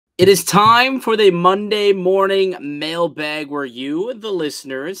It is time for the Monday morning mailbag where you, the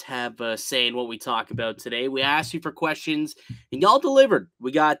listeners, have a say in what we talk about today. We asked you for questions and y'all delivered.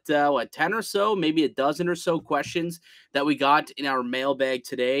 We got, 10 or so, maybe a dozen or so questions that we got in our mailbag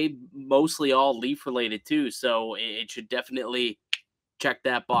today, mostly all Leaf related too. So it should definitely check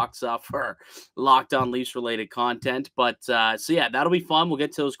that box off for Locked On Leafs related content. But so yeah, that'll be fun. We'll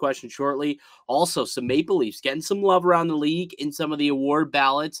get to those questions shortly. Also, some Maple Leafs getting some love around the league in some of the award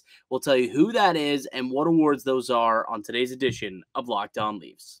ballots. We'll tell you who that is and what awards those are on today's edition of Locked On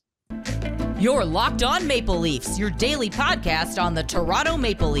Leafs. You're Locked On Maple Leafs, your daily podcast on the Toronto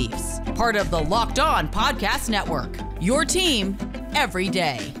Maple Leafs, part of the Locked On Podcast Network. Your team every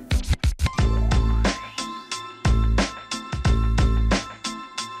day.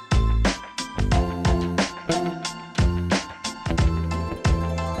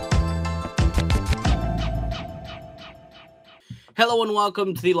 Hello and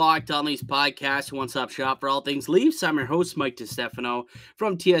welcome to the Locked On Leafs podcast, one-stop shop for all things Leafs. I'm your host, Mike DiStefano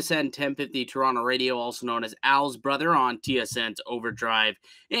from TSN 1050 Toronto Radio, also known as Al's brother on TSN's Overdrive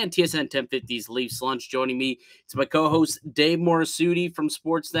and TSN 1050's Leafs Lunch. Joining me is my co-host, Dave Morassutti from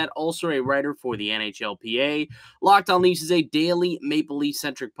Sportsnet, also a writer for the NHLPA. Locked On Leafs is a daily Maple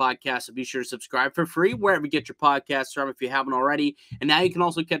Leaf-centric podcast, so be sure to subscribe for free wherever you get your podcasts from if you haven't already. And now you can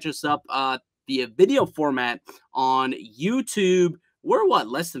also catch us up via video format on YouTube. We're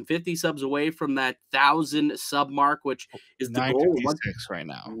less than 50 subs away from that 1,000 sub mark, which is the goal. 956 right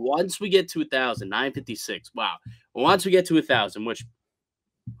now. Once we get to 1,000, 956. Wow. Once we get to 1,000, which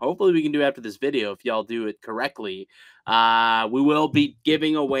hopefully we can do after this video if y'all do it correctly, we will be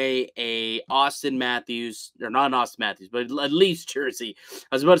giving away a Austin Matthews, or not an Austin Matthews, but at least jersey.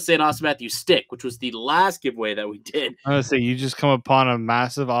 I was about to say an Austin Matthews stick, which was the last giveaway that we did. I was going to say, you just come upon a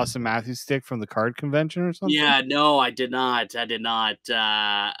massive Austin Matthews stick from the card convention or something? Yeah, no, I did not. And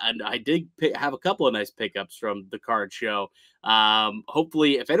I did have a couple of nice pickups from the card show.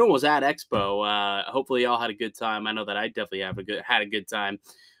 Hopefully, if anyone was at Expo, hopefully y'all had a good time. I know that I definitely had a good time.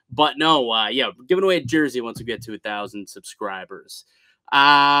 But no, we're giving away a jersey once we get to 1,000 subscribers.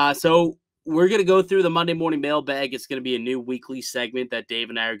 So we're going to go through the Monday Morning Mailbag. It's going to be a new weekly segment that Dave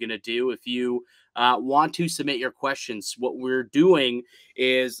and I are going to do. If you want to submit your questions, what we're doing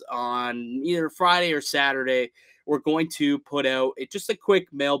is on either Friday or Saturday, we're going to put out just a quick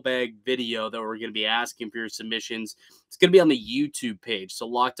mailbag video that we're going to be asking for your submissions. It's going to be on the YouTube page, so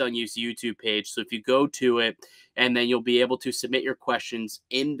Locked On Use YouTube page. So if you go to it, and then you'll be able to submit your questions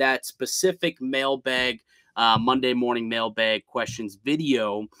in that specific mailbag, Monday morning mailbag questions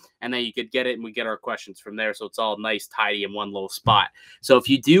video, and then you could get it, and we get our questions from there. So it's all nice, tidy in one little spot. So if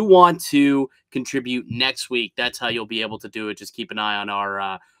you do want to contribute next week, that's how you'll be able to do it. Just keep an eye on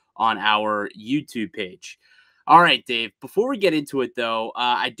our YouTube page. All right, Dave, before we get into it, though,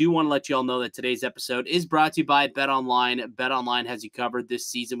 I do want to let you all know that today's episode is brought to you by BetOnline. BetOnline has you covered this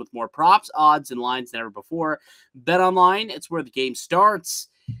season with more props, odds, and lines than ever before. BetOnline, it's where the game starts.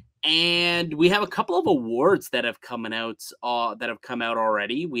 And we have a couple of awards that have come out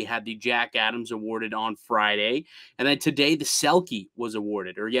already. We had the Jack Adams awarded on Friday, and then today the Selke was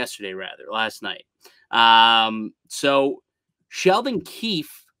awarded, or yesterday rather, last night. So Sheldon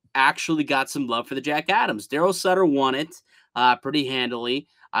Keefe actually got some love for the Jack Adams. Daryl Sutter won it pretty handily,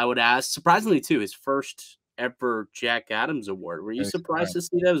 I would ask. Surprisingly, too, his first ever Jack Adams award. Were you surprised to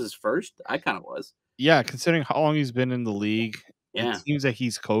see that was his first? I kind of was. Yeah, considering how long he's been in the league. Yeah. It seems that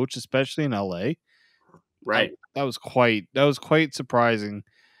he's coached, especially in LA. Right. That was quite surprising.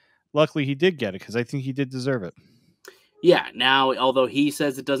 Luckily, he did get it because I think he did deserve it. Yeah. Now, although he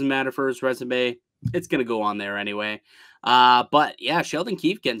says it doesn't matter for his resume, it's going to go on there anyway. But yeah, Sheldon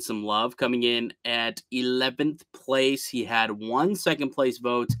Keefe getting some love, coming in at 11th place. He had 1 second place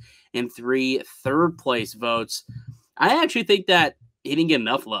vote and 3 third place votes. I actually think that he didn't get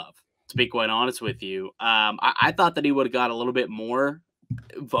enough love, to be quite honest with you. I thought that he would have got a little bit more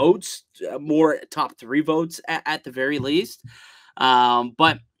votes, more top 3 votes at the very least.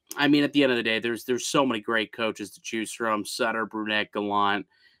 But I mean, at the end of the day, there's so many great coaches to choose from: Sutter, Brunette, Gallant.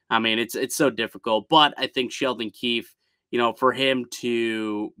 I mean, it's so difficult. But I think Sheldon Keefe, for him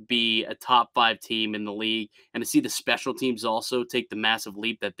to be a top 5 team in the league and to see the special teams also take the massive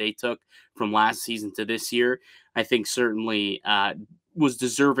leap that they took from last season to this year, I think certainly was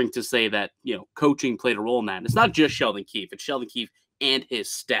deserving to say that, coaching played a role in that. And it's not just Sheldon Keefe. It's Sheldon Keefe and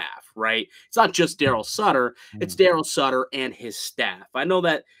his staff, right? It's not just Daryl Sutter. It's Daryl Sutter and his staff. I know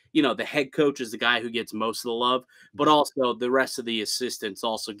that, the head coach is the guy who gets most of the love, but also the rest of the assistants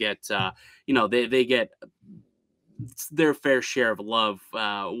also get, they get their fair share of love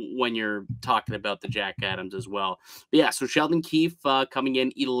when you're talking about the Jack Adams as well. But yeah, so Sheldon Keefe coming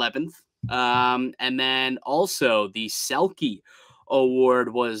in 11th. And then also the Selke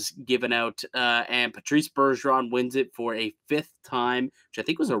Award was given out, and Patrice Bergeron wins it for a 5th time, which I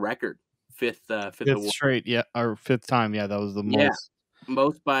think was a record. Fifth award. Straight, yeah, or 5th time, yeah, that was the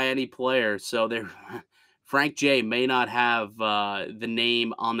most by any player. So there, Frank J may not have the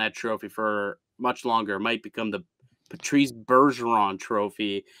name on that trophy for much longer. It might become the Patrice Bergeron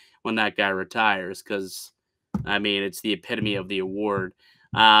Trophy when that guy retires, because I mean it's the epitome of the award.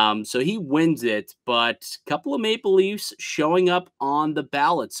 So he wins it, but a couple of Maple Leafs showing up on the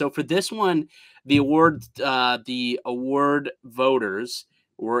ballot. So for this one, the award voters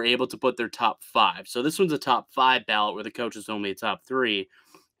were able to put their top 5. So this one's a top 5 ballot where the coach is only a top 3.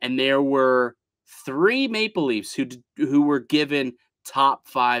 And there were 3 Maple Leafs who were given top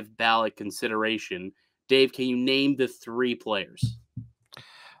 5 ballot consideration. Dave, can you name the 3 players?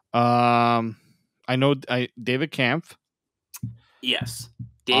 I know David Kampf. Yes.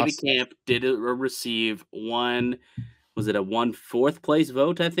 David Kampf did receive one. Was it a 1/4 place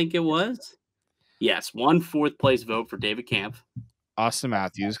vote? I think it was. Yes, 1/4 place vote for David Kampf. Austin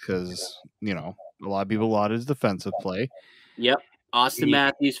Matthews, because a lot of people laud his defensive play. Yep. Austin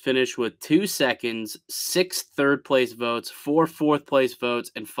Matthews finished with 2 seconds, 6 third place votes, 4 fourth place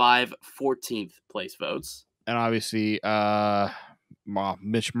votes, and 5 14th place votes. And obviously,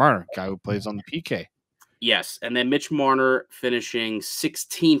 Mitch Marner, guy who plays on the PK. Yes, and then Mitch Marner finishing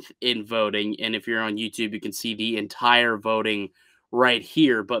 16th in voting. And if you're on YouTube, you can see the entire voting right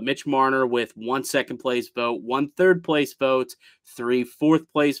here. But Mitch Marner with 1 second place vote, 1 third place vote, 3 fourth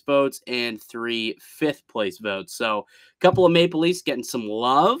place votes, and 3 fifth place votes. So a couple of Maple Leafs getting some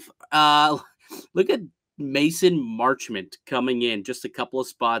love. Look at Mason Marchment coming in just a couple of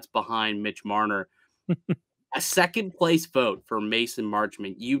spots behind Mitch Marner. A second place vote for Mason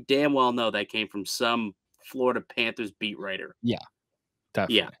Marchment. You damn well know that came from some Florida Panthers beat writer. Yeah,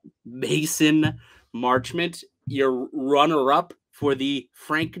 definitely. Yeah, Mason Marchment, your runner-up for the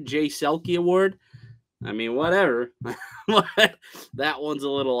Frank J. Selke Award. I mean, whatever. That one's a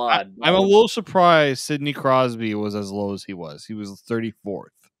little odd. I'm a little surprised Sidney Crosby was as low as he was. He was 34th.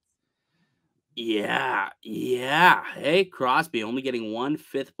 Yeah. Hey, Crosby only getting 1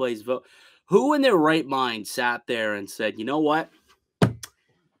 fifth place vote. Who in their right mind sat there and said, you know what?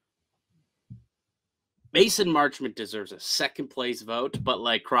 Mason Marchment deserves a second place vote, but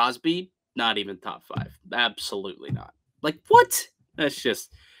like Crosby, not even top 5. Absolutely not. Like, what? That's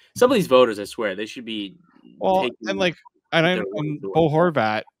just some of these voters, I swear, they should be. Well, and Bo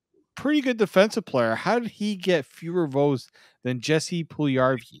Horvat, pretty good defensive player. How did he get fewer votes than Jesse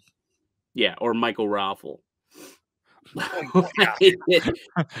Puljujarvi? Yeah, or Michael Raffle. it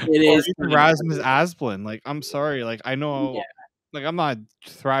is Rasmus Asplund. Like, I'm sorry. Like, I know. Yeah. Like, I'm not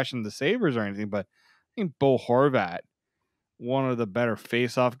thrashing the Sabres or anything, but I think Bo Horvat, one of the better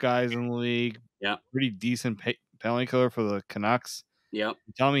face-off guys in the league. Yeah, pretty decent penalty killer for the Canucks. Yep.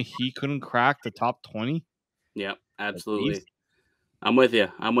 You tell me he couldn't crack the top 20? Yep, absolutely. I'm with you.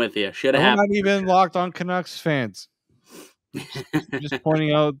 Should have happened. Not even Locked On Canucks fans. Just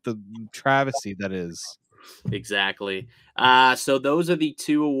pointing out the travesty that is. Exactly. So those are the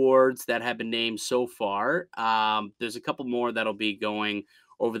 2 awards that have been named so far. There's a couple more that'll be going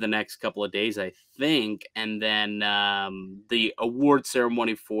over the next couple of days, I think. And then the award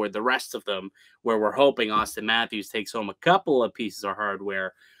ceremony for the rest of them, where we're hoping Austin Matthews takes home a couple of pieces of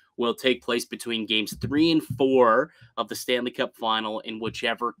hardware, will take place between games 3 and 4 of the Stanley Cup final in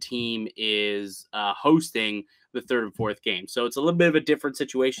whichever team is hosting the 3rd and 4th game. So it's a little bit of a different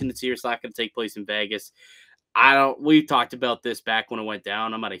situation this year. It's not going to take place in Vegas. We talked about this back when it went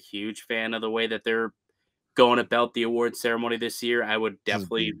down. I'm not a huge fan of the way that they're going about the award ceremony this year. I would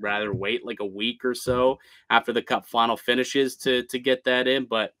definitely rather wait like a week or so after the Cup final finishes to get that in.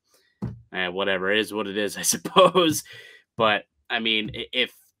 But whatever, it is what it is, I suppose. But I mean,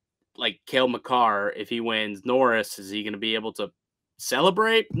 if like Cale Makar, if he wins Norris, is he going to be able to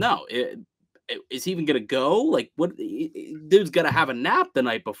celebrate? No. Is he even going to go? Like, what? Dude's got to have a nap the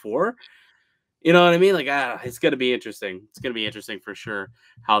night before. You know what I mean? Like, it's going to be interesting. It's going to be interesting for sure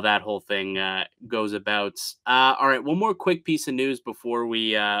how that whole thing goes about. All right, one more quick piece of news before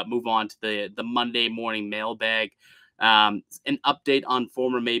we move on to the Monday morning mailbag. An update on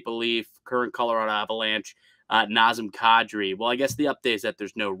former Maple Leaf, current Colorado Avalanche, Nazem Kadri. Well, I guess the update is that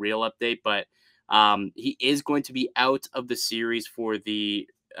there's no real update, but he is going to be out of the series for the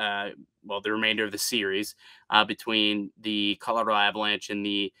remainder of the series between the Colorado Avalanche and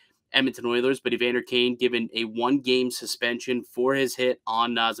the Edmonton Oilers. But Evander Kane given a 1-game suspension for his hit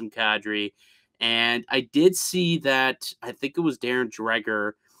on Nazem Kadri, And I did see that, I think it was Darren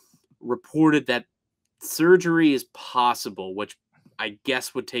Dreger reported that surgery is possible, which I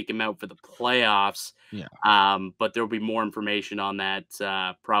guess would take him out for the playoffs. Yeah. But there'll be more information on that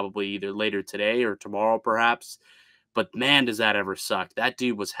probably either later today or tomorrow, perhaps. But man, does that ever suck. That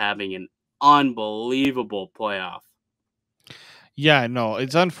dude was having an unbelievable playoff. Yeah, no,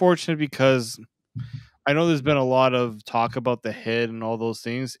 it's unfortunate because I know there's been a lot of talk about the hit and all those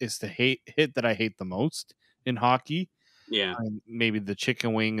things. It's the hit that I hate the most in hockey. Yeah. Maybe the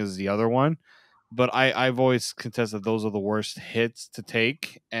chicken wing is the other one, but I've always contested those are the worst hits to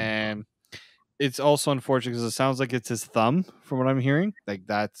take, and it's also unfortunate because it sounds like it's his thumb from what I'm hearing. Like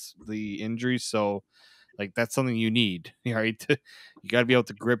that's the injury, so like that's something you need, right? You got to be able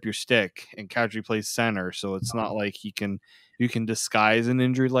to grip your stick, and Kadri plays center, so it's not like you can disguise an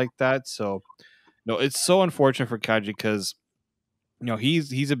injury like that. So no, it's so unfortunate for Kadri because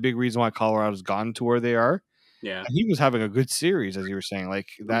he's a big reason why Colorado's gotten to where they are. Yeah. And he was having a good series, as you were saying. Like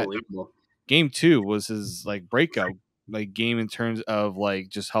that Unbelievable. game 2 was his like breakout like game in terms of like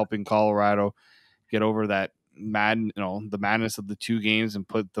just helping Colorado get over that the madness of the 2 games and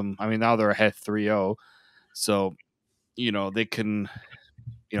put them. I mean, now they're ahead 3-0, so they can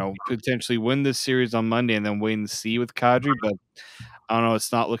potentially win this series on Monday and then wait and see with Kadri. But I don't know,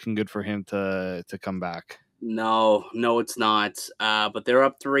 it's not looking good for him to come back. No, it's not. But they're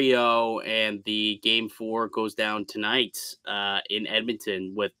up 3-0, and the game 4 goes down tonight in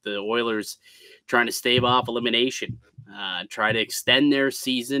Edmonton with the Oilers trying to stave off elimination, try to extend their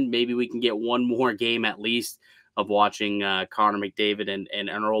season. Maybe we can get one more game at least of watching Connor McDavid and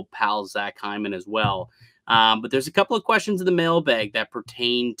our old pal Zach Hyman as well. But there's a couple of questions in the mailbag that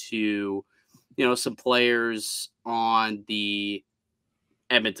pertain to, some players on the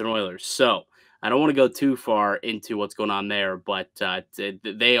Edmonton Oilers. So I don't want to go too far into what's going on there, but they're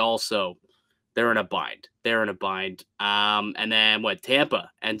in a bind. And then Tampa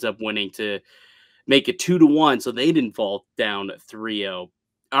ends up winning to make it 2-1, so they didn't fall down 3-0.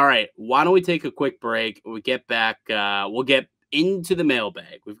 All right, why don't we take a quick break? When we get back, we'll get into the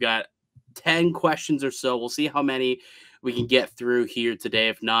mailbag. We've got 10 questions or so. We'll see how many we can get through here today.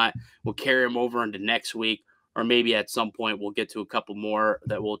 If not, we'll carry them over into next week. Or maybe at some point we'll get to a couple more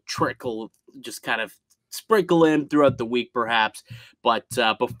that will just kind of sprinkle in throughout the week, perhaps. But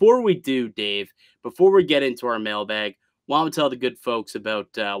before we do, Dave, before we get into our mailbag, why don't we tell the good folks about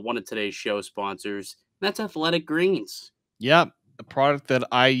one of today's show sponsors? That's Athletic Greens. Yeah, a product that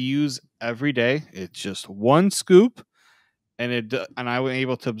I use every day. It's just one scoop, and I was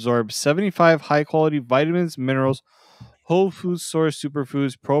able to absorb 75 high-quality vitamins, minerals, whole food source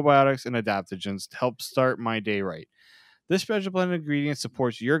superfoods, probiotics, and adaptogens to help start my day right. This special blend of ingredients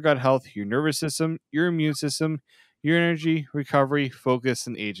supports your gut health, your nervous system, your immune system, your energy, recovery, focus,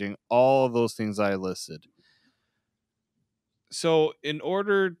 and aging. All of those things I listed. So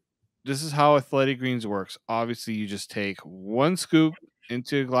this is how Athletic Greens works. Obviously, you just take one scoop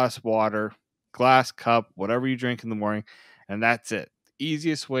into a glass of water, glass, cup, whatever you drink in the morning, and that's it. The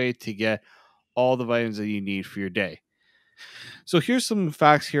easiest way to get all the vitamins that you need for your day. So here's some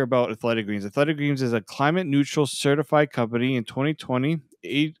facts here about Athletic Greens. Athletic Greens is a climate neutral certified company. In 2020,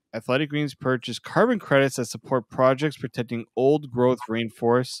 Athletic Greens purchased carbon credits that support projects protecting old growth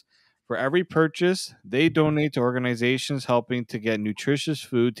rainforests. For every purchase, they donate to organizations helping to get nutritious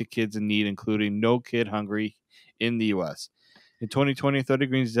food to kids in need, including No Kid Hungry in the U.S. In 2020, Athletic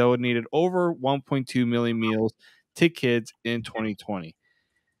Greens donated over 1.2 million meals to kids in 2020.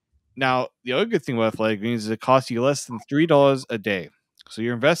 Now, the other good thing about Athletic Greens is it costs you less than $3 a day. So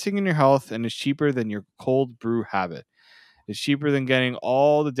you're investing in your health, and it's cheaper than your cold brew habit. It's cheaper than getting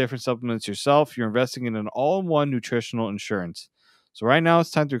all the different supplements yourself. You're investing in an all-in-one nutritional insurance. So right now,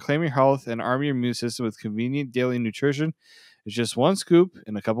 it's time to reclaim your health and arm your immune system with convenient daily nutrition. It's just one scoop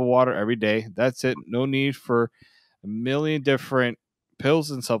in a cup of water every day. That's it. No need for a million different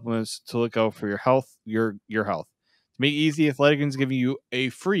pills and supplements to look out for your health. Your health. To make it easy, Athletic Greens is giving you a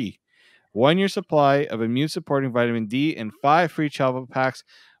free 1-year supply of immune-supporting vitamin D and 5 free travel packs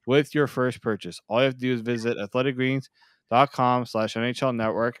with your first purchase. All you have to do is visit athleticgreens.com/NHL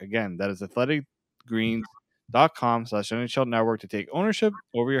Network. Again, that is athleticgreens.com/NHL Network to take ownership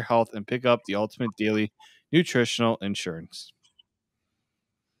over your health and pick up the ultimate daily nutritional insurance.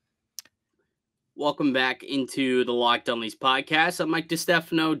 Welcome back into the Locked On Leafs podcast. I'm Mike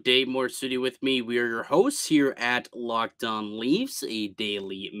DiStefano, Dave Morassutti with me. We are your hosts here at Locked On Leafs, a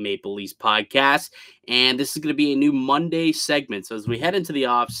daily Maple Leafs podcast. And this is going to be a new Monday segment. So as we head into the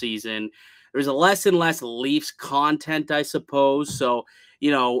offseason, there's a less and less Leafs content, I suppose. So,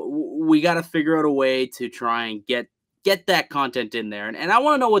 we got to figure out a way to try and get get that content in there. And I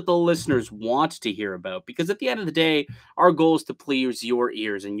want to know what the listeners want to hear about, because at the end of the day, our goal is to please your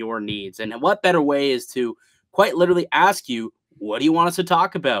ears and your needs. And what better way is to quite literally ask you, what do you want us to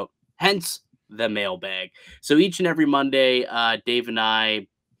talk about? Hence the mailbag. So each and every Monday, Dave and I,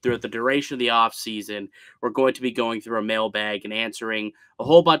 throughout the duration of the off season, we're going to be going through a mailbag and answering a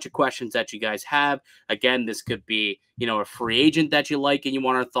whole bunch of questions that you guys have. Again, this could be, a free agent that you like and you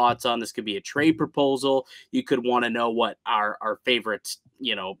want our thoughts on. This could be a trade proposal. You could want to know what our favorite,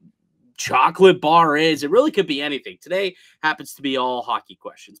 chocolate bar is. It really could be anything. Today happens to be all hockey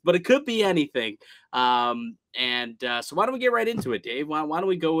questions, but it could be anything. So why don't we get right into it, Dave? Why don't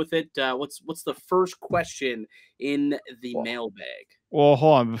we go with it? What's the first question in the mailbag? Well,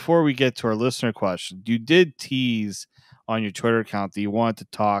 hold on. Before we get to our listener question, you did tease on your Twitter account that you wanted to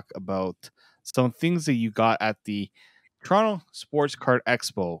talk about some things that you got at the Toronto Sports Card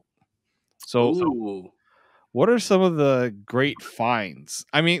Expo. So what are some of the great finds?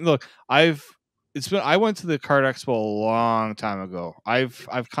 I mean, look, I went to the Card Expo a long time ago. I've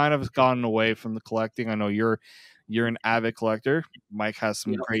kind of gotten away from the collecting. I know you're an avid collector. Mike has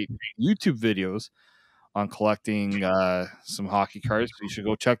some great YouTube videos on collecting some hockey cards, so you should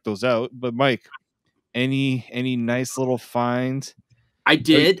go check those out. But Mike, any nice little finds? I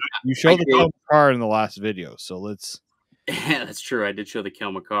did. You showed the card in the last video, so let's. Yeah, that's true. I did show the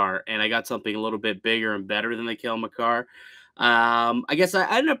Cale Makar, and I got something a little bit bigger and better than the Cale Makar. I guess I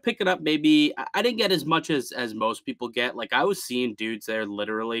ended up picking up, maybe I didn't get as much as most people get. Like, I was seeing dudes there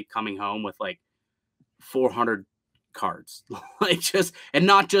literally coming home with like 400 cards, and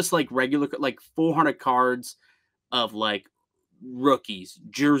not just like regular, like 400 cards of like rookies,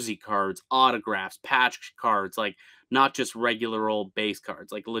 jersey cards, autographs, patch cards, like not just regular old base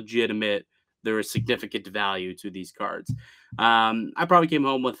cards, like legitimate. There is significant value to these cards. I probably came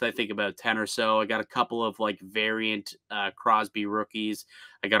home with, I think, about 10 or so. I got a couple of like variant Crosby rookies.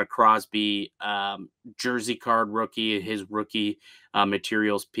 I got a Crosby jersey card rookie, his rookie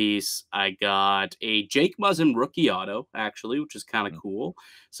materials piece. I got a Jake Muzzin rookie auto, actually, which is kind of cool.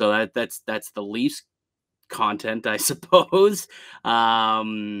 So that's the Leafs content, I suppose.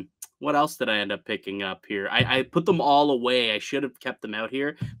 What else did I end up picking up here? I put them all away. I should have kept them out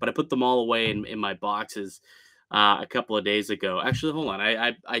here, but I put them all away in my boxes a couple of days ago. Actually, hold on.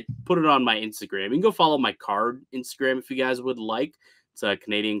 I put it on my Instagram. You can go follow my card Instagram if you guys would like. It's a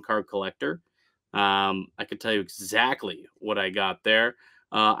Canadian card collector. I can tell you exactly what I got there.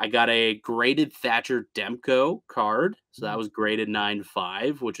 I got a graded Thatcher Demko card. So that was graded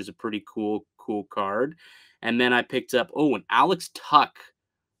 9.5, which is a pretty cool card. And then I picked up, an Alex Tuck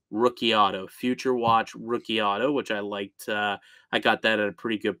rookie auto, Future Watch rookie auto, which I liked. I got that at a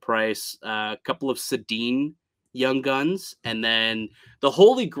pretty good price. A couple of Sedin Young Guns, and then the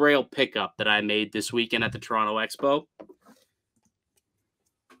Holy Grail pickup that I made this weekend at the Toronto Expo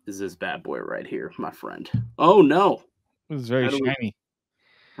is this bad boy right here, my friend. Oh no, it's very shiny.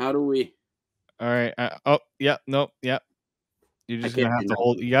 How do we? All right. Nope. Yep. You're just gonna have to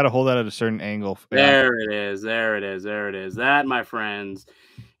hold. You got to hold that at a certain angle. There it is. That, my friends,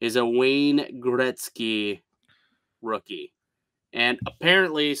 is a Wayne Gretzky rookie. And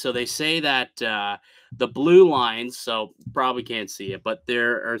apparently, so they say that the blue lines, so probably can't see it, but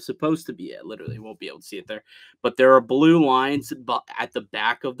there are supposed to be, literally won't be able to see it there, but there are blue lines at the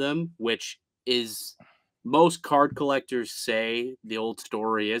back of them, which is, most card collectors say the old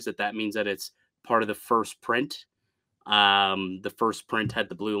story is that means that it's part of the first print. The first print had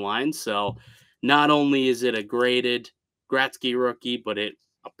the blue lines. So not only is it a graded Gretzky rookie, but it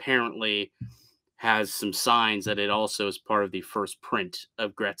apparently has some signs that it also is part of the first print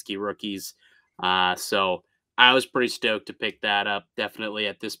of Gretzky rookies. So I was pretty stoked to pick that up. Definitely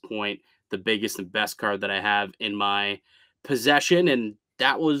at this point, the biggest and best card that I have in my possession. And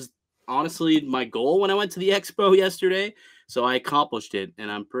that was honestly my goal when I went to the expo yesterday. So I accomplished it,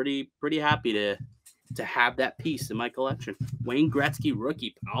 and I'm pretty happy to have that piece in my collection. Wayne Gretzky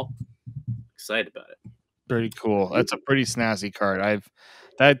rookie, pal. Excited about it. Pretty cool. That's a pretty snazzy card.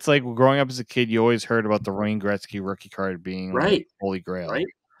 That's like growing up as a kid, you always heard about the Wayne Gretzky rookie card being like Holy Grail. Right.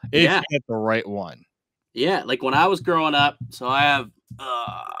 If you get the right one. Yeah, like when I was growing up, so I have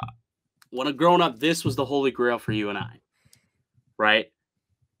when I'm growing up, this was the Holy Grail for you and I. Right?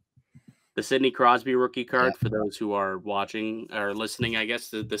 The Sidney Crosby rookie card, for those who are watching or listening, I guess,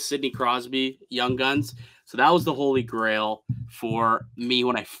 the Sidney Crosby Young Guns. So that was the Holy Grail for me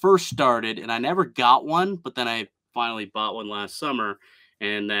when I first started, and I never got one, but then I finally bought one last summer,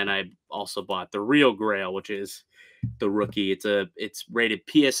 and then I also bought the Real Grail, which is the rookie. It's rated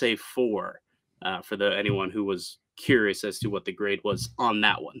PSA 4 for anyone who was curious as to what the grade was on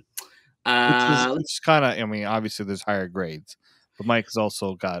that one. Which is kind of, I mean, obviously there's higher grades, but Mike has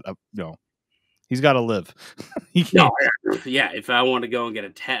also got he's got to live. He can't. No, yeah. If I want to go and get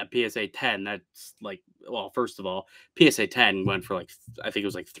a PSA 10, that's like, well, first of all, PSA 10 went for like, I think it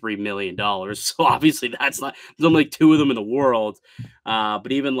was like $3 million. So obviously that's not. There's only like 2 of them in the world.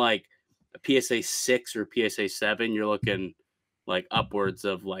 But even like a PSA 6 or PSA 7, you're looking like upwards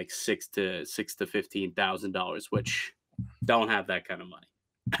of like $6,000 to $15,000, which don't have that kind of money.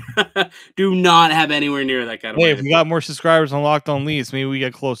 Do not have anywhere near that kind of money. Hey, if we got more subscribers on Locked On Leafs, maybe we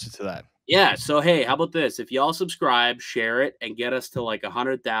get closer to that. Yeah. So, hey, how about this? If y'all subscribe, share it, and get us to like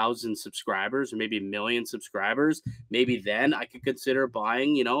 100,000 subscribers or maybe 1 million subscribers, maybe then I could consider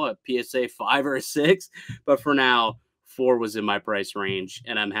buying, a PSA 5 or a 6. But for now, 4 was in my price range,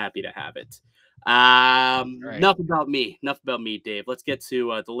 and I'm happy to have it. Right. Enough about me, Dave. Let's get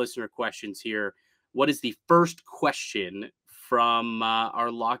to the listener questions here. What is the first question from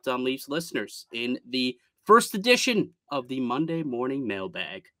our Locked On Leafs listeners in the first edition of the Monday Morning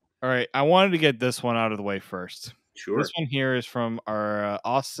Mailbag? All right, I wanted to get this one out of the way first. Sure. This one here is from our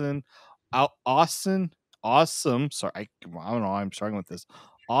awesome. Sorry, I don't know. I'm struggling with this.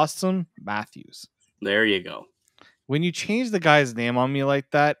 Awesome Matthews. There you go. When you change the guy's name on me like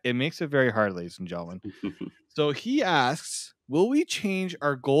that, it makes it very hard, ladies and gentlemen. So he asks, will we change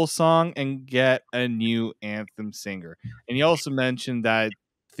our goal song and get a new anthem singer? And he also mentioned that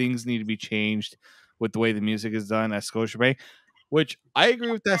things need to be changed with the way the music is done at Scotiabank, which I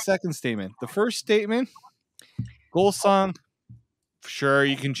agree with that second statement. The first statement, goal song, sure,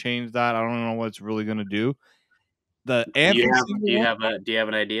 you can change that. I don't know what it's really going to do. The anthem do you have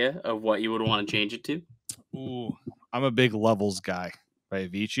an idea of what you would want to change it to? Ooh, I'm a big Levels guy by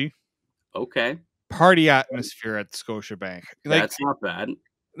Avicii. Okay. Party atmosphere at Scotiabank. That's not bad.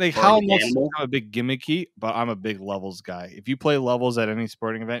 Like how most I'm a big gimmicky, but I'm a big Levels guy. If you play Levels at any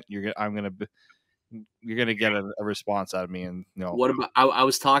sporting event, you're gonna get a response out of me. And what about? I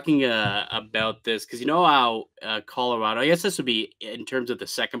was talking about this because you know how Colorado. I guess this would be in terms of the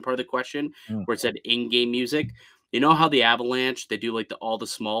second part of the question where it said in-game music. You know how the Avalanche, they do like all the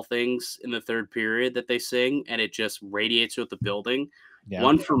small things in the third period that they sing, and it just radiates throughout the building. Yeah.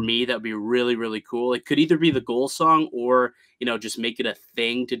 One for me that would be really, really cool. It could either be the goal song or, just make it a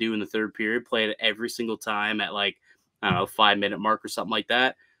thing to do in the third period, play it every single time at like, I don't know, 5-minute mark or something like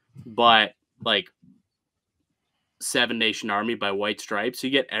that. But like Seven Nation Army by White Stripes, you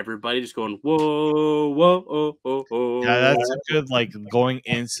get everybody just going, whoa, whoa, oh, oh, oh. Yeah, that's a good, like going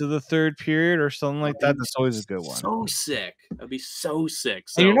into the third period or something like that. That's always a good one. So sick. That'd be so sick.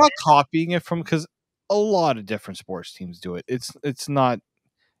 So, and you're not copying it from, because a lot of different sports teams do it. It's not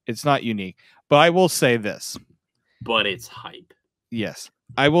unique. But I will say this. But it's hype. Yes.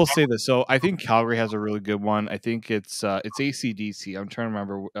 I will say this. So I think Calgary has a really good one. I think it's AC/DC. I'm trying to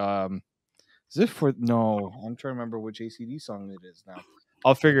remember. Is it for? No, I'm trying to remember which AC/DC song it is now.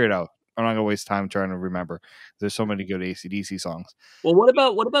 I'll figure it out. I'm not gonna waste time trying to remember. There's so many good AC/DC songs. Well, what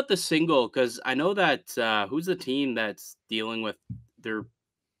about the single? Because I know that who's the team that's dealing with their?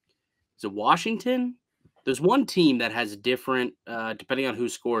 Is it Washington? There's one team that has different, depending on who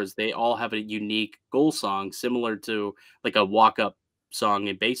scores. They all have a unique goal song, similar to like a walk-up song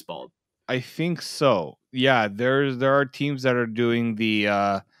in baseball. I think so. Yeah, there are teams that are doing the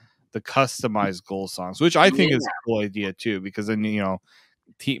customized goal songs, which I think is a cool idea too, because then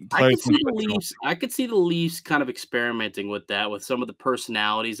team players. I could see the Leafs kind of experimenting with that with some of the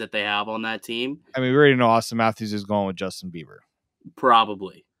personalities that they have on that team. I mean, we already know Austin Matthews is going with Justin Bieber.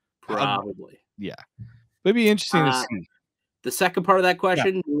 Probably. Yeah, it'd be interesting to see. The second part of that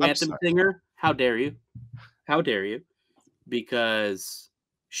question, anthem singer. How dare you? How dare you? Because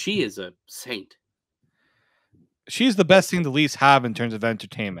she is a saint. She's the best thing the Leafs have in terms of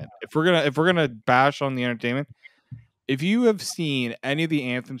entertainment. If we're gonna bash on the entertainment, if you have seen any of the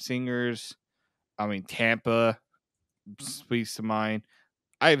anthem singers, I mean Tampa speaks to mind.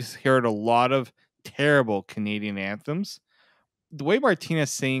 I've heard a lot of terrible Canadian anthems. The way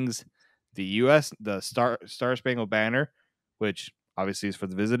Martinez sings the Star Spangled Banner, which obviously is for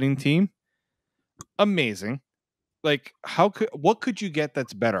the visiting team, amazing. Like, what could you get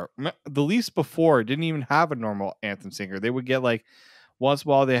that's better? The Leafs before didn't even have a normal anthem singer. They would get like once in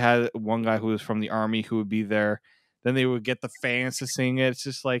a while they had one guy who was from the Army who would be there. Then they would get the fans to sing it. It's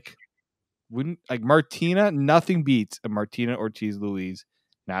just like Martina. Nothing beats a Martina Ortiz Luis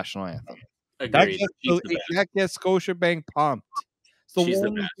national anthem. Agreed. That gets Scotiabank pumped. It's the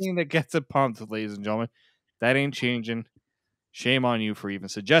one thing that gets it pumped, ladies and gentlemen. That ain't changing. Shame on you for even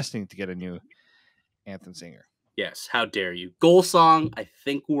suggesting to get a new anthem singer. Yes, how dare you? Goal song, I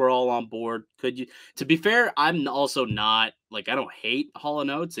think we're all on board. Could you? To be fair, I'm also not like I don't hate Hall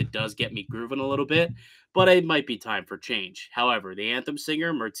 & Oates. It does get me grooving a little bit, but it might be time for change. However, the anthem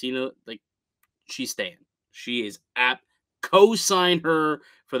singer Martina, like she's staying. She is apt. Co-sign her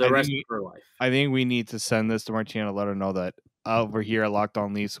for the rest of her life. I think we need to send this to Martina, let her know that over here at Locked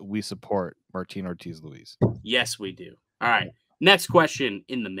On Leafs, we support Martina Ortiz-Luis. Yes, we do. All right. Next question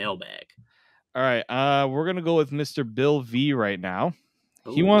in the mailbag. All right. We're gonna go with Mr. Bill V right now.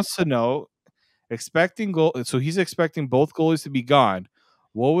 Ooh. He wants to know, expecting goal. So he's expecting both goalies to be gone.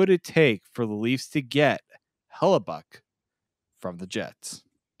 What would it take for the Leafs to get Hellebuyck from the Jets?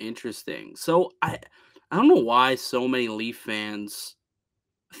 Interesting. So I don't know why so many Leaf fans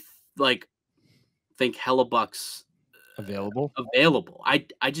like think Hellebuyck's available.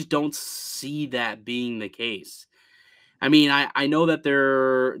 I just don't see that being the case. I mean, I know that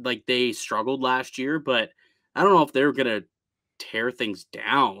they struggled last year, but I don't know if they're gonna tear things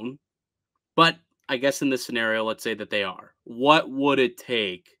down. But I guess in this scenario, let's say that they are. What would it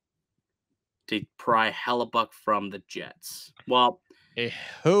take to pry Hellebuyck from the Jets? Well, a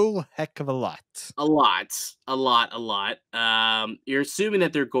whole heck of a lot. A lot. You're assuming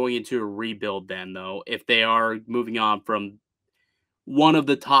that they're going into a rebuild then, though, if they are moving on from one of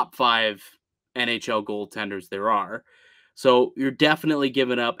the top 5 NHL goaltenders there are. So you're definitely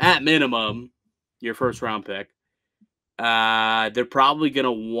giving up, at minimum, your first round pick. They're probably going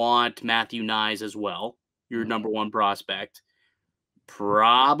to want Matthew Nyes as well, your number 1 prospect.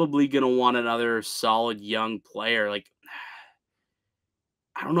 Probably going to want another solid young player. Like,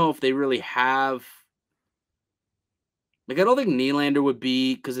 I don't know if they really have. Like, I don't think Nylander would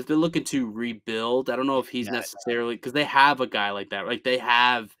be, because if they're looking to rebuild, I don't know if he's necessarily, because they have a guy like that. Like, they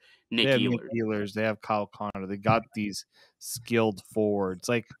have Nick Ehlers. They have Kyle Connor. They got these skilled forwards.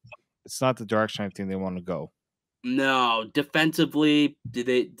 Like, it's not the direction I think they want to go. No, defensively,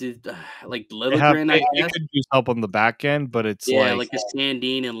 like Liljegren? I guess they could use help on the back end, but it's like a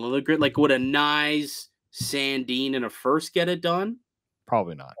Sandin and Liljegren. Like, would a nice Sandin and a first get it done?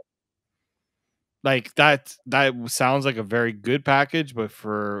 Probably not. Like that sounds like a very good package, but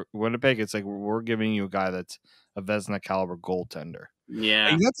for Winnipeg, it's like we're giving you a guy that's a Vezina caliber goaltender. Yeah,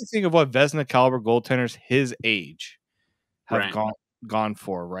 and you have to think of what Vezina caliber goaltenders his age have gone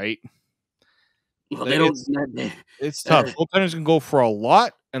for, right? Well, they don't. It's tough. Goaltenders can go for a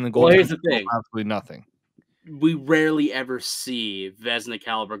lot, and the goaltenders can go absolutely nothing. We rarely ever see Vezina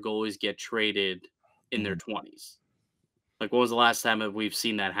caliber goalies get traded in their 20s. Like, when was the last time that we've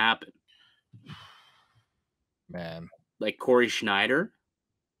seen that happen? Man, like Corey Schneider.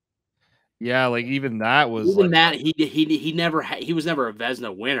 Yeah, like even that was he was never a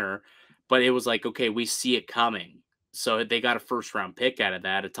Vezina winner, but it was like, okay, we see it coming. So they got a first round pick out of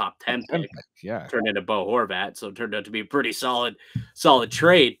that, a top 10 pick. Yeah, turned into Bo Horvat, so it turned out to be a pretty solid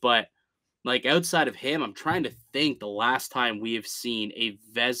trade. But like outside of him, I'm trying to think the last time we have seen a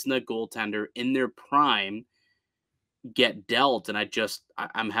Vezina goaltender in their prime get dealt, and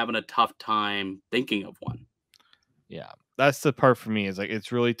I'm having a tough time thinking of one. Yeah, that's the part for me, is like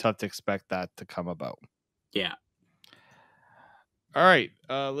it's really tough to expect that to come about. Yeah. All right,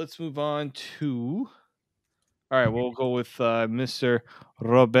 let's move on to. All right, we'll go with Mr.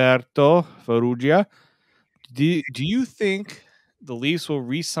 Roberto Ferrugia. Do you think the Leafs will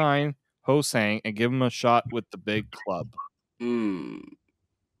re-sign Ho-Sang and give him a shot with the big club?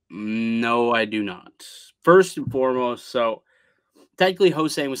 No, I do not. First and foremost, so technically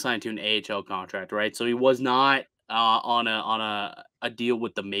Ho-Sang was signed to an AHL contract, right? So he was not on a deal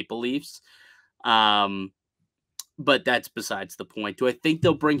with the Maple Leafs. But that's besides the point. Do I think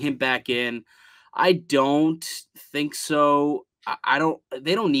they'll bring him back in? I don't think so.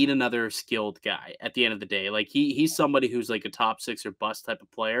 They don't need another skilled guy at the end of the day. Like he's somebody who's like a top 6 or bust type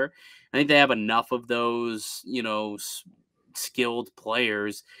of player. I think they have enough of those, skilled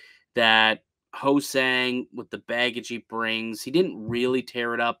players that Ho-Sang, with the baggage he brings, he didn't really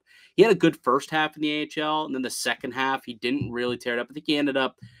tear it up. He had a good first half in the AHL, and then the second half, he didn't really tear it up. I think he ended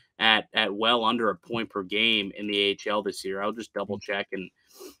up at well under a point per game in the AHL this year. I'll just double check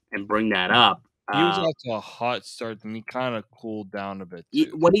and bring that up. He was off to a hot start, and he kind of cooled down a bit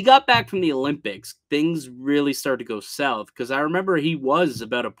too. When he got back from the Olympics, things really started to go south, because I remember he was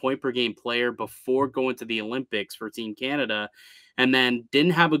about a point per game player before going to the Olympics for Team Canada, and then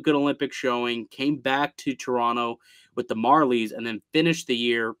didn't have a good Olympic showing, came back to Toronto with the Marlies, and then finished the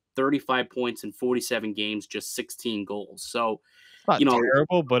year 35 points in 47 games, just 16 goals. So it's not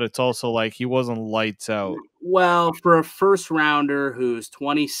terrible, but it's also like he wasn't lights out. Well, for a first rounder who's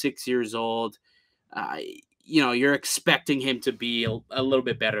 26 years old, you're expecting him to be a little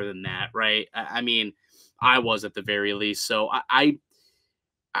bit better than that, right? I mean, I was at the very least. So I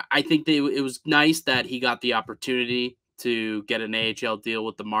think that it was nice that he got the opportunity to get an AHL deal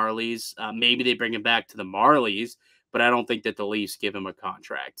with the Marlies. Maybe they bring him back to the Marlies, but I don't think that the Leafs give him a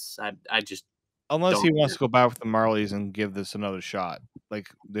contract. I just Unless don't. he wants to go back with the Marlies and give this another shot. Like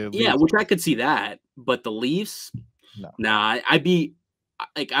the Yeah, Leafs, which I could see that, but the Leafs, no. nah,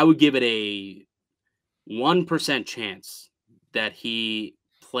 I would give it a 1% chance that he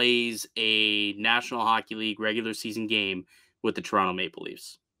plays a National Hockey League regular season game with the Toronto Maple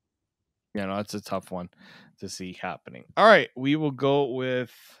Leafs. Yeah, no, that's a tough one to see happening. All right, we will go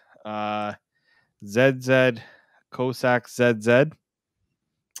with ZZ Kosak ZZ.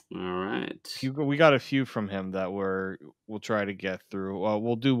 All right. We got a few from him that we'll try to get through.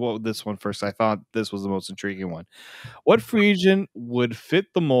 We'll do this one first. I thought this was the most intriguing one. What free agent would fit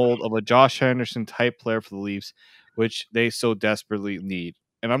the mold of a Josh Anderson type player for the Leafs, which they so desperately need?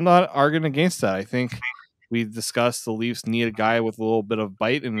 And I'm not arguing against that. I think we've discussed the Leafs need a guy with a little bit of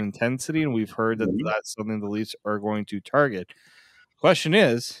bite and intensity, and we've heard that that's something the Leafs are going to target. Question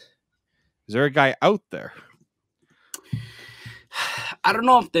is there a guy out there? I don't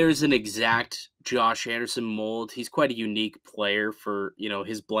know if there's an exact Josh Anderson mold. He's quite a unique player for,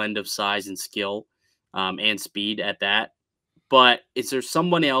 his blend of size and skill, and speed at that. But is there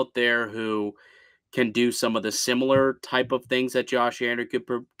someone out there who can do some of the similar type of things that Josh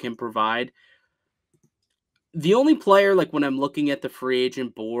Anderson can provide? The only player, like when I'm looking at the free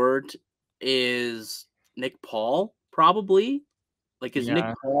agent board, is Nick Paul, probably. Like, is Nick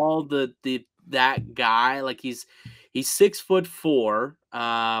Paul that guy? Like, he's 6'4", or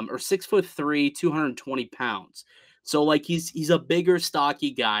 6'3", 220 pounds. So like he's a bigger,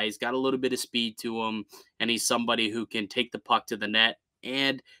 stocky guy. He's got a little bit of speed to him, and he's somebody who can take the puck to the net,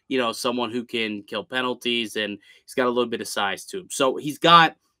 and someone who can kill penalties, and he's got a little bit of size to him. So he's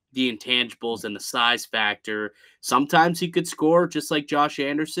got the intangibles and the size factor. Sometimes he could score just like Josh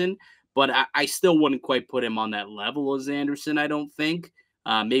Anderson, but I still wouldn't quite put him on that level as Anderson, I don't think.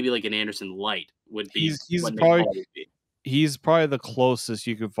 Maybe like an Anderson light would be. He's probably the closest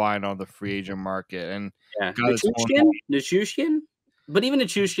you could find on the free agent market. And yeah, Nichushkin, but even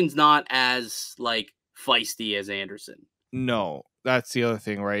Nichushkin's not as like feisty as Anderson. No, that's the other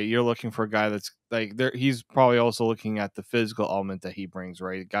thing, right? You're looking for a guy that's like there. He's probably also looking at the physical element that he brings,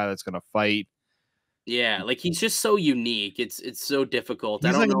 right? A guy that's going to fight. Yeah, like he's just so unique. It's so difficult.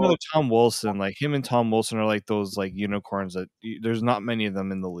 He's I don't know. Another Tom Wilson. Like him and Tom Wilson are like those like unicorns that there's not many of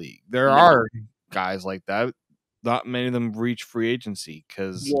them in the league. There are guys like that. Not many of them reach free agency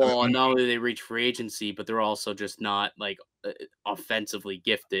because not only they reach free agency, but they're also just not like offensively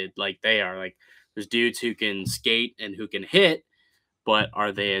gifted like they are. Like there's dudes who can skate and who can hit, but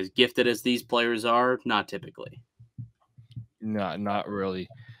are they as gifted as these players are? Not typically. Not really.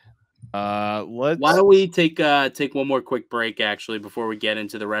 Why don't we take one more quick break actually before we get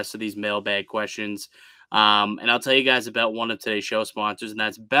into the rest of these mailbag questions. And I'll tell you guys about one of today's show sponsors, and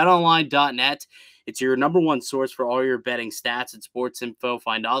that's betonline.net. It's your number one source for all your betting stats and sports info.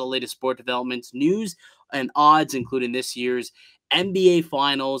 Find all the latest sport developments, news, and odds, including this year's NBA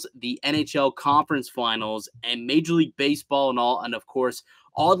Finals, the NHL Conference Finals, and Major League Baseball and of course,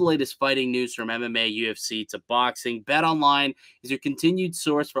 all the latest fighting news from MMA, UFC to boxing. BetOnline is your continued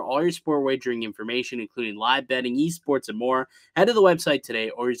source for all your sport wagering information, including live betting, esports, and more. Head to the website today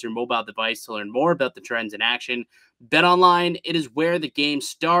or use your mobile device to learn more about the trends in action. BetOnline, it is where the game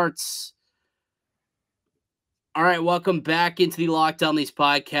starts. All right, welcome back into the Locked On Leafs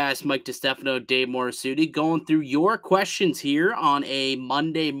podcast. Mike DiStefano, Dave Morassutti, going through your questions here on a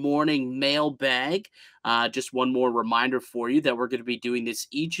Monday morning mailbag. Just one more reminder for you that we're going to be doing this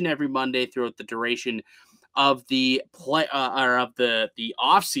each and every Monday throughout the duration of the the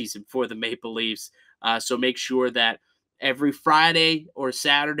off season for the Maple Leafs. So make sure that every Friday or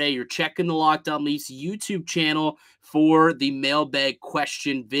Saturday you're checking the Locked On Leafs YouTube channel for the mailbag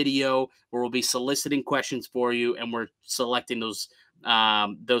question video, where we'll be soliciting questions for you, and we're selecting those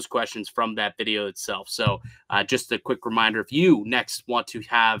questions from that video itself. So just a quick reminder, if you next want to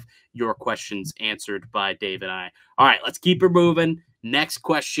have your questions answered by Dave and I. All right, let's keep it moving. Next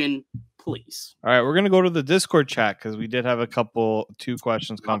question, please. All right, we're going to go to the Discord chat because we did have two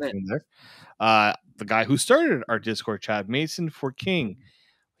questions come from there. The guy who started our Discord chat, Mason for King,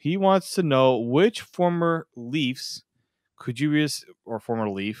 he wants to know which former Leafs or former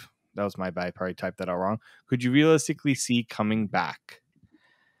Leaf, that was my bad, I probably typed that out wrong, could you realistically see coming back?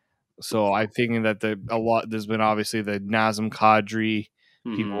 So I'm thinking that there's been obviously the Nazem Kadri.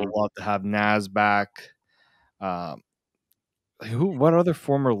 People would love to have Naz back. What other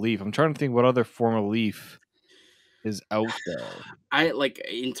former Leaf? I'm trying to think what other former Leaf is out there. I like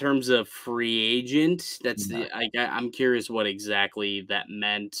in terms of free agent. That's Yeah. I'm curious what exactly that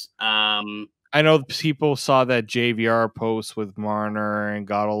meant. I know people saw that JVR post with Marner and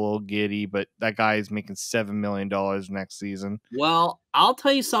got a little giddy, but that guy is making $7 million next season. Well, I'll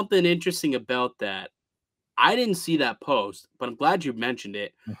tell you something interesting about that. I didn't see that post, but I'm glad you mentioned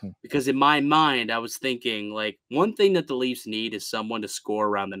it because in my mind, I was thinking like one thing that the Leafs need is someone to score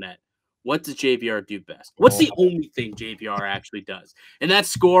around the net. What does JVR do best? What's the only thing JVR actually does? And that's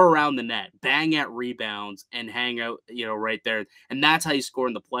score around the net, bang at rebounds, and hang out, right there. And that's how you score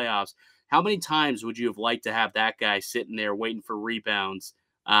in the playoffs. How many times would you have liked to have that guy sitting there waiting for rebounds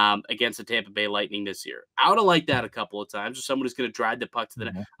against the Tampa Bay Lightning this year? I would have liked that a couple of times. Or someone who's going to drive the puck to the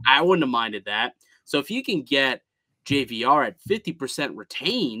net. I wouldn't have minded that. So if you can get JVR at 50%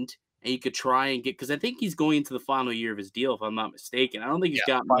 retained, and you could try and get, because I think he's going into the final year of his deal, if I'm not mistaken. I don't think he's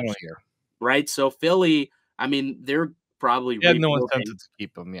got much. Final year. Right. So Philly, I mean, they're probably no incentive to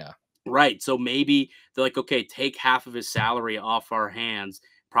keep him. Yeah. Right. So maybe they're like, okay, take half of his salary off our hands.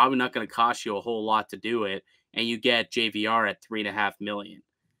 Probably not going to cost you a whole lot to do it. And you get JVR at $3.5 million.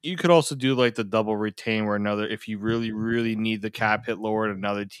 You could also do like the double retain where if you really, really need the cap hit lowered,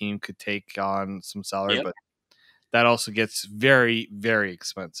 another team could take on some salary, but that also gets very, very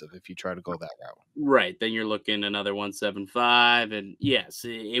expensive if you try to go that route. Right. Then you're looking another 175, and yes,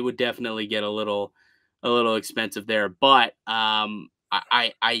 it would definitely get a little expensive there. But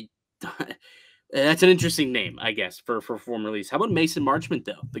I that's an interesting name, I guess, for former Leafs. How about Mason Marchment,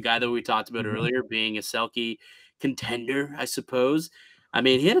 though? The guy that we talked about earlier, being a Selke contender, I suppose. I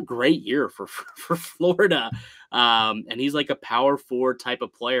mean, he had a great year for Florida, and he's like a power forward type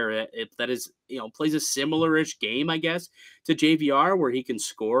of player that is, plays a similar-ish game, I guess, to JVR, where he can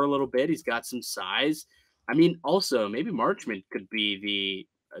score a little bit. He's got some size. I mean, also, maybe Marchment could be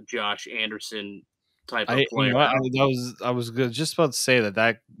the Josh Anderson type of player. I was just about to say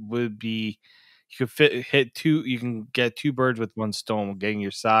that would be, you could hit two. You can get two birds with one stone, getting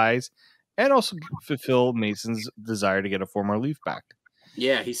your size, and also fulfill Mason's desire to get a former Leaf back.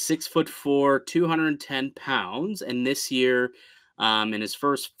 Yeah, he's 6'4", 210 pounds, and this year, in his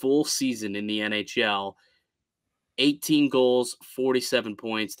first full season in the NHL, 18 goals, 47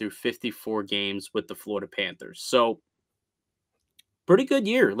 points through 54 games with the Florida Panthers. So, pretty good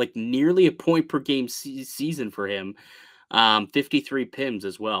year, like nearly a point per game season for him. 53 PIMs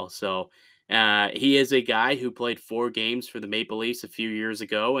as well. So, he is a guy who played 4 games for the Maple Leafs a few years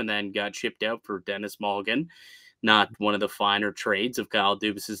ago and then got shipped out for Dennis Mulligan. Not one of the finer trades of Kyle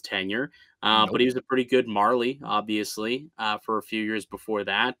Dubas's tenure, but he was a pretty good Marley, obviously, for a few years before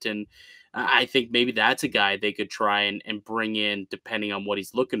that. And I think maybe that's a guy they could try and bring in, depending on what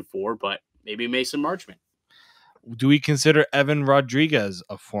he's looking for, but maybe Mason Marchment. Do we consider Evan Rodriguez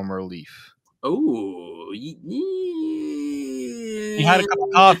a former Leaf? Oh, he had a cup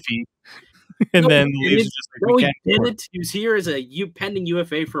of coffee. And then the Leafs just like, he didn't. He was here as a pending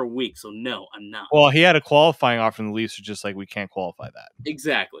UFA for a week, so no, I'm not. Well, he had a qualifying offer, and the Leafs are just like, we can't qualify that.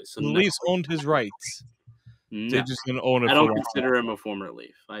 Exactly. So the Leafs owned his rights. No. They're just going to own it. I don't consider him a former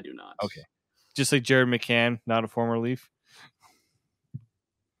Leaf. I do not. Okay. Just like Jared McCann, not a former Leaf.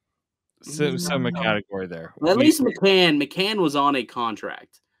 Similar category there. Well, at least McCann was on a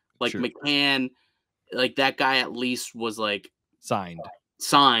contract. Like True. McCann, like that guy at least was like signed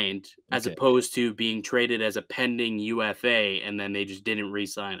as opposed to being traded as a pending UFA, and then they just didn't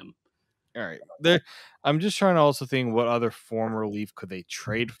re-sign him. All right. I'm just trying to also think what other former Leaf could they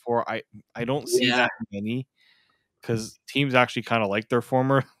trade for. I don't see that many, because teams actually kind of like their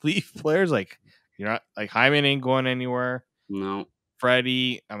former Leaf players. Like, you're not like Hyman ain't going anywhere. No.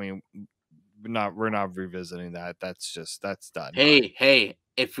 Freddie, I mean, we're not revisiting that. That's done. Hey,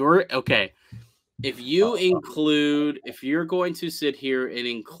 if you're okay. If you're going to sit here and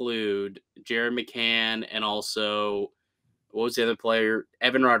include Jared McCann and also, what was the other player?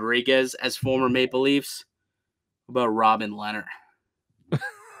 Evan Rodriguez as former Maple Leafs. What about Robin Leonard?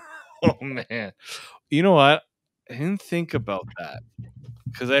 Oh, man. You know what? I didn't think about that,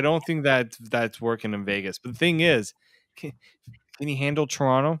 because I don't think that's working in Vegas. But the thing is, can he handle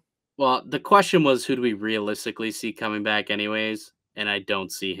Toronto? Well, the question was, who do we realistically see coming back anyways? And I don't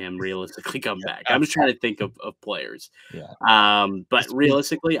see him realistically come back. I'm just trying to think of players. Yeah. But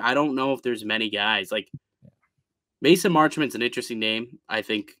realistically, I don't know if there's many guys. Like Mason Marchment's an interesting name, I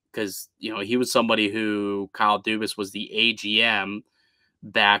think, because he was somebody who Kyle Dubas was the AGM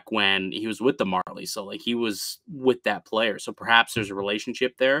back when he was with the Marlies. So like he was with that player. So perhaps there's a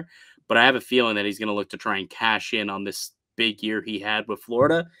relationship there. But I have a feeling that he's going to look to try and cash in on this big year he had with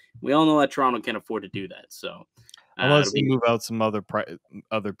Florida. We all know that Toronto can't afford to do that. So unless they move out some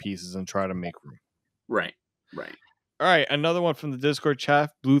other pieces and try to make room. Right. All right, another one from the Discord chat,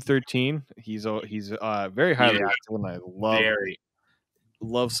 Blue13. He's very highly active, and I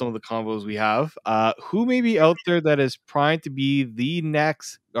love some of the combos we have. Who may be out there that is primed to be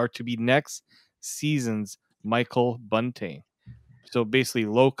next season's Michael Bunting? So basically,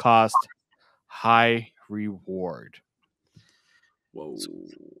 low cost, high reward. Whoa!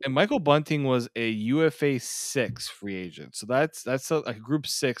 And Michael Bunting was a UFA 6 free agent, so that's a group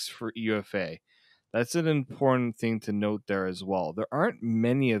 6 for UFA. That's an important thing to note there as well. There aren't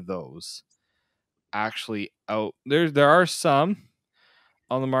many of those actually out there. There are some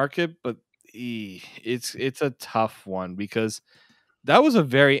on the market, but it's a tough one because that was a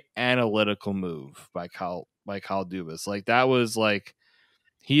very analytical move by Kyle Dubas. Like that was like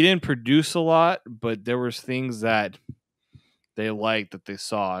he didn't produce a lot, but there was things that they liked that they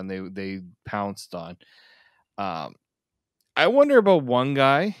saw and they pounced on. I wonder about one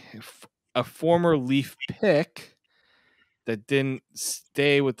guy, a former Leaf pick that didn't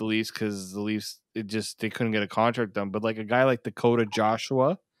stay with the Leafs because the Leafs they couldn't get a contract done. But like a guy like Dakota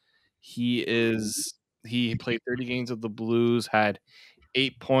Joshua, he played 30 games with the Blues, had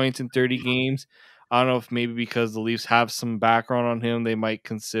 8 points in 30 games. I don't know if maybe because the Leafs have some background on him, they might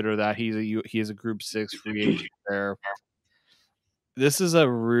consider that he is a Group 6 free agent there. This is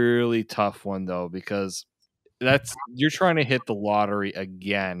a really tough one though because you're trying to hit the lottery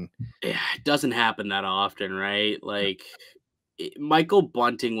again. Yeah, it doesn't happen that often, right? Like Michael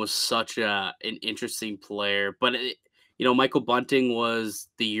Bunting was such an interesting player, but Michael Bunting was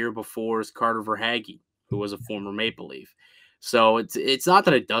the year before's Carter Verhaeghe, who was a former Maple Leaf. So it's not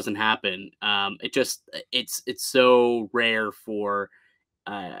that it doesn't happen. It's so rare for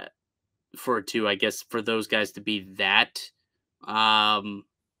those guys to be that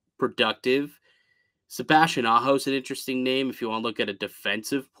productive. Sebastian Aho is an interesting name if you want to look at a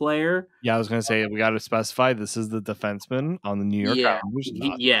defensive player. Yeah, I was going to say we got to specify this is the defenseman on the New York Islanders,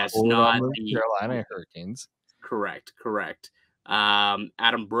 not the Carolina Hurricanes. Correct.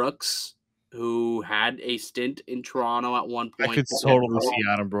 Adam Brooks, who had a stint in Toronto at one point. I could totally see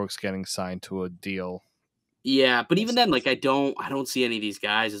Adam Brooks getting signed to a deal. Yeah, but even then, like I don't see any of these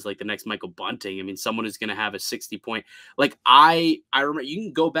guys as like the next Michael Bunting. I mean, someone who's going to have a 60-point. Like I remember, you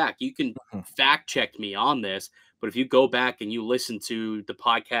can go back, you can fact check me on this, but if you go back and you listen to the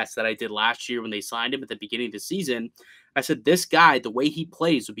podcast that I did last year when they signed him at the beginning of the season, I said this guy, the way he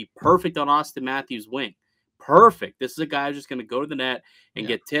plays, would be perfect on Austin Matthews' wing. Perfect. This is a guy who's just going to go to the net and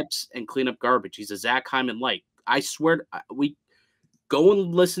get tips and clean up garbage. He's a Zach Hyman-like. I swear, go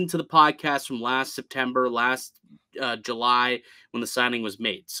and listen to the podcast from last September, July when the signing was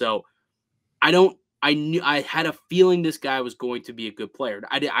made. So I had a feeling this guy was going to be a good player.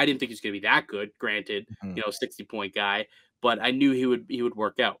 I didn't think he was going to be that good. Granted, 60-point guy, but I knew he would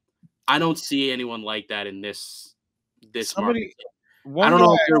work out. I don't see anyone like that in this market. I don't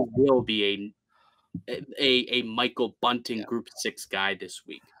know if there will be a Michael Bunting Group 6 guy this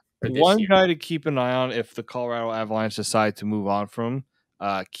week. One guy to keep an eye on if the Colorado Avalanche decide to move on from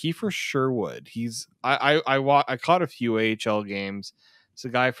Kiefer Sherwood. I caught a few AHL games. It's a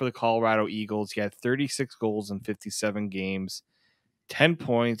guy for the Colorado Eagles. He had 36 goals in 57 games, 10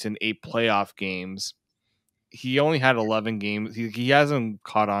 points in 8 playoff games. He only had 11 games. He hasn't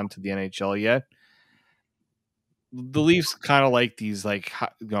caught on to the NHL yet. The Leafs kind of like these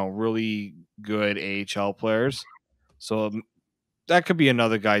really good AHL players. So that could be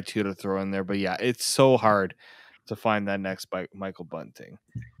another guy too to throw in there. But yeah, it's so hard to find that next Michael Bunting.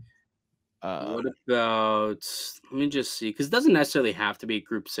 What about, let me just see, because it doesn't necessarily have to be a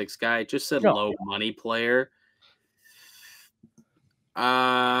Group 6 guy. It just said low money player.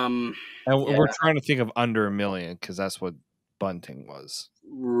 And we're trying to think of under $1 million because that's what Bunting was.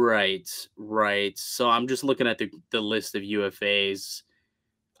 Right. So I'm just looking at the list of UFAs.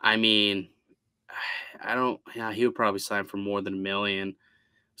 I mean, he would probably sign for more than $1 million. I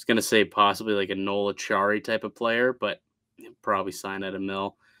was going to say possibly like a Nola Chari type of player, but he'll probably sign at $1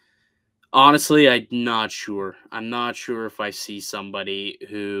 million. Honestly, I'm not sure. I'm not sure if I see somebody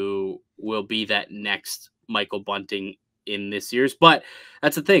who will be that next Michael Bunting in this year's. But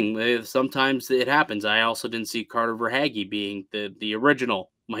that's the thing. Sometimes it happens. I also didn't see Carter Verhaeghe being the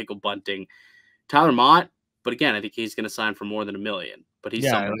original Michael Bunting. Tyler Mott, but again, I think he's going to sign for more than $1 million. But he's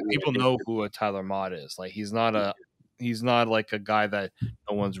people know who a Tyler Mott is. Like he's not like a guy that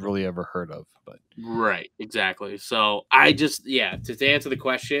no one's really ever heard of. But right, exactly. So I just to answer the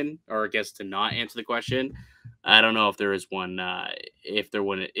question, or I guess to not answer the question, I don't know if there is one. If there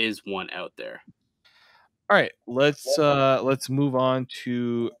is one out there. All right, let's move on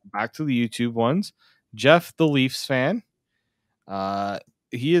back to the YouTube ones. Jeff, the Leafs fan,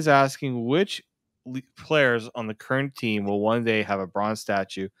 he is asking which players on the current team will one day have a bronze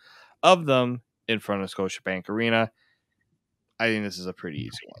statue of them in front of Scotiabank Arena. I think this is a pretty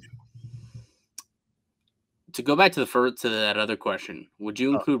easy one. To go back to that other question, would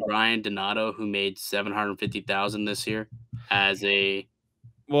you include Ryan Donato, who made $750,000 this year, as a?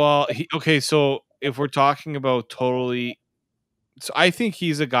 Well, okay. So if we're talking about totally, so I think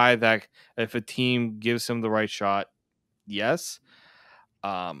he's a guy that if a team gives him the right shot, yes.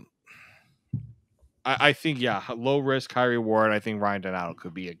 I think low risk, high reward. I think Ryan Donato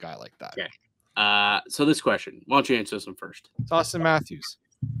could be a guy like that. Okay. So this question, why don't you answer this one first? It's Austin Matthews.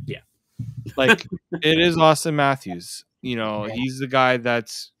 Yeah. Like it is Austin Matthews. You know, he's the guy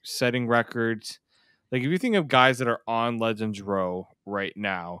that's setting records. Like if you think of guys that are on Legends Row right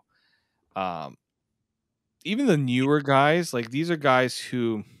now, even the newer guys, like these are guys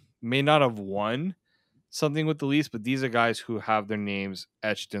who may not have won something with the Leafs, but these are guys who have their names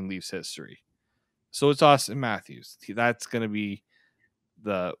etched in Leafs history. So it's Austin Matthews. That's going to be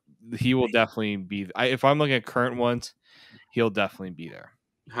he will definitely be. If I'm looking at current ones, he'll definitely be there.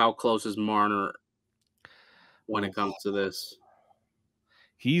 How close is Marner when it comes to this?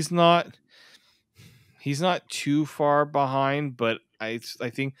 He's not too far behind, but I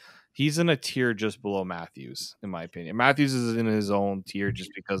think he's in a tier just below Matthews, in my opinion. Matthews is in his own tier just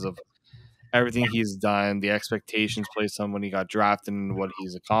because of everything he's done, the expectations placed on when he got drafted and what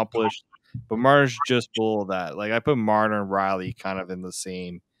he's accomplished. But Marner's just below that. Like I put Marner and Riley kind of in the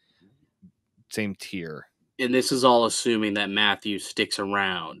same tier. And this is all assuming that Matthews sticks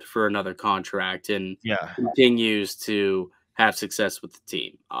around for another contract and continues to have success with the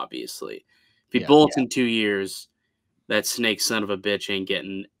team, obviously. If he bolts in 2 years, that snake son of a bitch ain't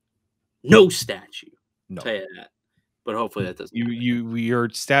getting no statue. No. I'll tell you that. But hopefully that doesn't happen. Your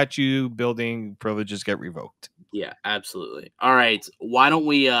statue building privileges get revoked. Yeah, absolutely. All right. Why don't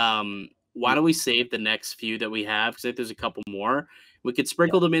we save the next few that we have? Because I think there's a couple more. We could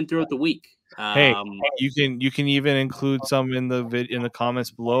sprinkle them in throughout the week. Hey, you can even include some in the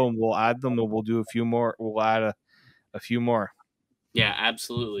comments below, and we'll add them, and we'll do a few more. We'll add a few more. Yeah,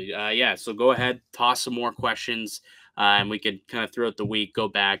 absolutely. So go ahead, toss some more questions, and we could kind of throughout the week go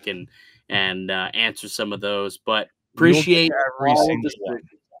back and answer some of those. But appreciate every single one.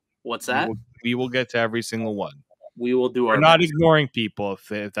 What's that? We will get to every single one. We will do our. We're not ignoring people.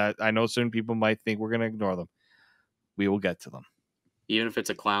 If that, I know certain people might think we're going to ignore them. We will get to them, even if it's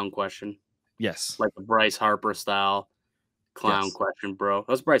a clown question. Yes, like a Bryce Harper style clown question, bro. That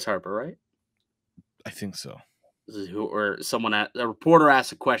was Bryce Harper, right? I think so. This is a reporter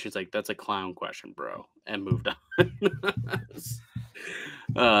asked a question. It's like, that's a clown question, bro, and moved on.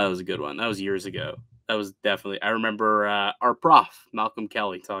 That was a good one. That was years ago. That was definitely. I remember our prof Malcolm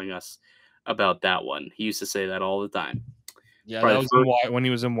Kelly telling us about that one. He used to say that all the time. Yeah, that was when he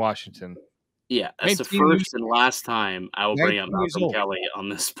was in Washington. Yeah, that's the first and last time I will bring up Malcolm Kelly on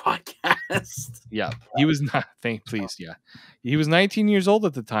this podcast. Yeah, he was not. Please, yeah, he was 19 years old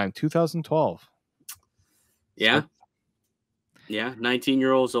at the time, 2012. Yeah,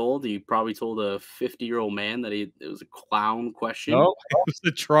 19-year-old old. He probably told a 50-year-old man that it was a clown question. No, it was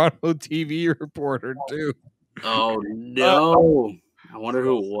the Toronto TV reporter too. Oh no! I wonder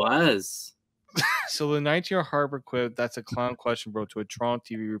who it was. So the 19-year-old Harper quipped, "That's a clown question, bro," to a Toronto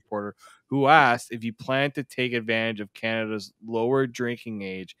TV reporter who asked if he planned to take advantage of Canada's lower drinking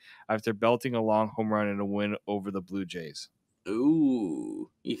age after belting a long home run in a win over the Blue Jays. Ooh,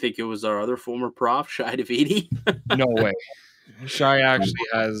 you think it was our other former prof, Shai Davidi? No way. Shai actually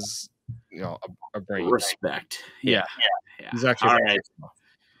has, a brain. Respect. Yeah. He's actually all right.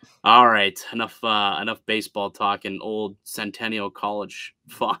 All right, enough baseball talk and old Centennial College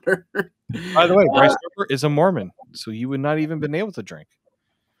fodder. By the way, Bryce Harper is a Mormon, so you would not even been able to drink.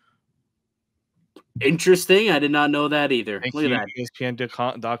 Interesting. I did not know that either. Thank Look you, at that.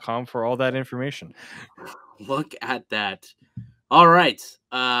 ESPN.com for all that information. Look at that. All right.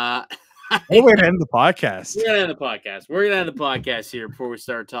 We're going to end the podcast. We're going to end the podcast here before we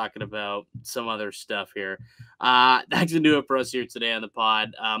start talking about some other stuff here. That's going to do it for us here today on the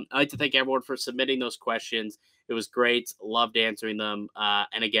pod. I'd like to thank everyone for submitting those questions. It was great. Loved answering them.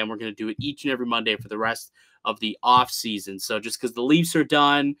 And again, we're going to do it each and every Monday for the rest of the off season. So just because the Leafs are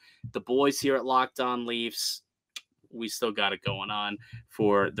done, the boys here at Locked On Leafs, we still got it going on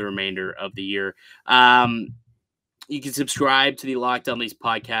for the remainder of the year. You can subscribe to the Locked On Leafs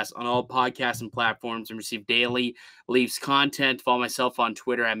podcast on all podcasting platforms and receive daily Leafs content. Follow myself on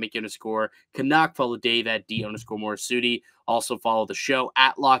Twitter at Mickey_Canuck. Follow Dave at D_Morassutti. Also follow the show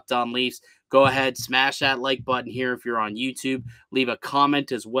at Locked On Leafs. go ahead, smash that like button here if you're on YouTube. Leave a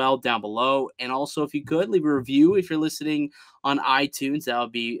comment as well down below. And also, if you could, leave a review if you're listening on iTunes. That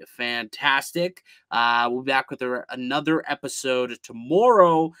would be fantastic. We'll be back with another episode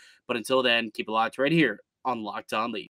tomorrow. But until then, keep it locked right here on Locked On Leafs.